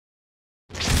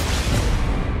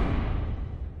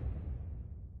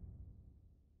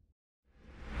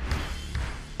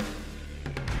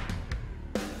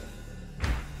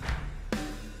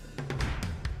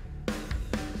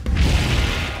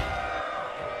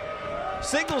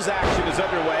singles action is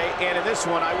underway, and in this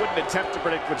one, I wouldn't attempt to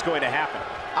predict what's going to happen.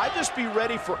 I'd just be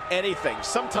ready for anything.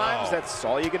 Sometimes that's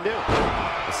all you can do.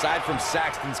 Aside from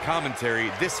Saxton's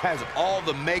commentary, this has all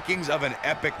the makings of an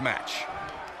epic match.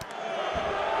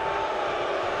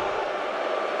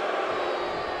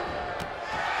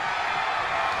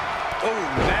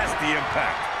 Oh, nasty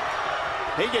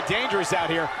impact. They get dangerous out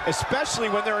here, especially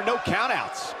when there are no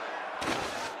countouts.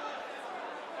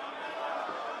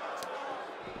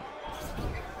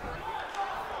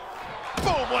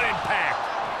 Boom, what impact.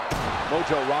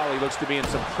 Mojo Rawley looks to be in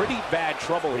some pretty bad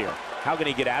trouble here. How can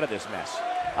he get out of this mess?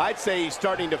 I'd say he's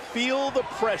starting to feel the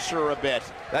pressure a bit.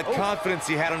 That confidence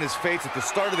he had on his face at the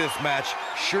start of this match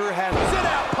sure has...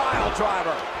 Sit-out pile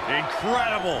driver.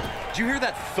 Incredible. Did you hear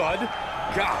that thud?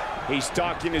 God. He's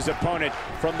stalking his opponent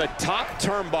from the top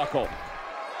turnbuckle.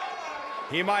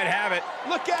 He might have it.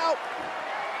 Look out.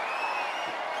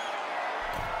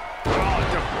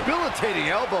 Oh, debilitating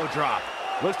elbow drop.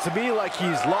 Looks to me like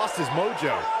he's lost his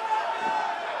mojo.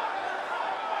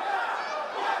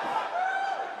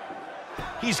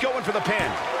 He's going for the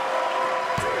pin.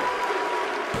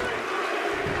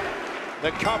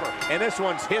 The cover, and this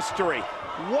one's history.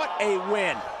 What a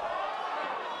win.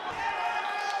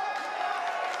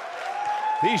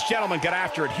 These gentlemen got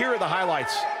after it. Here are the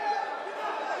highlights.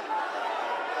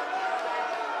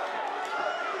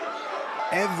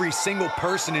 Every single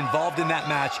person involved in that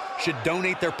match should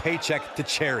donate their paycheck to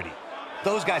charity.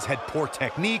 Those guys had poor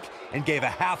technique and gave a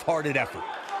half-hearted effort.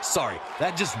 Sorry,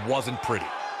 that just wasn't pretty.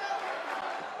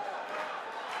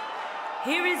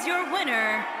 Here is your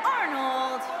winner,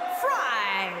 Arnold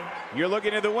Fry. You're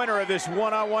looking at the winner of this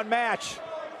one-on-one match.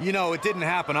 You know, it didn't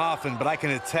happen often, but I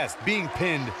can attest, being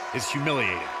pinned is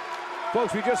humiliating.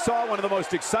 Folks, we just saw one of the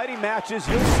most exciting matches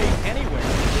you'll see anywhere.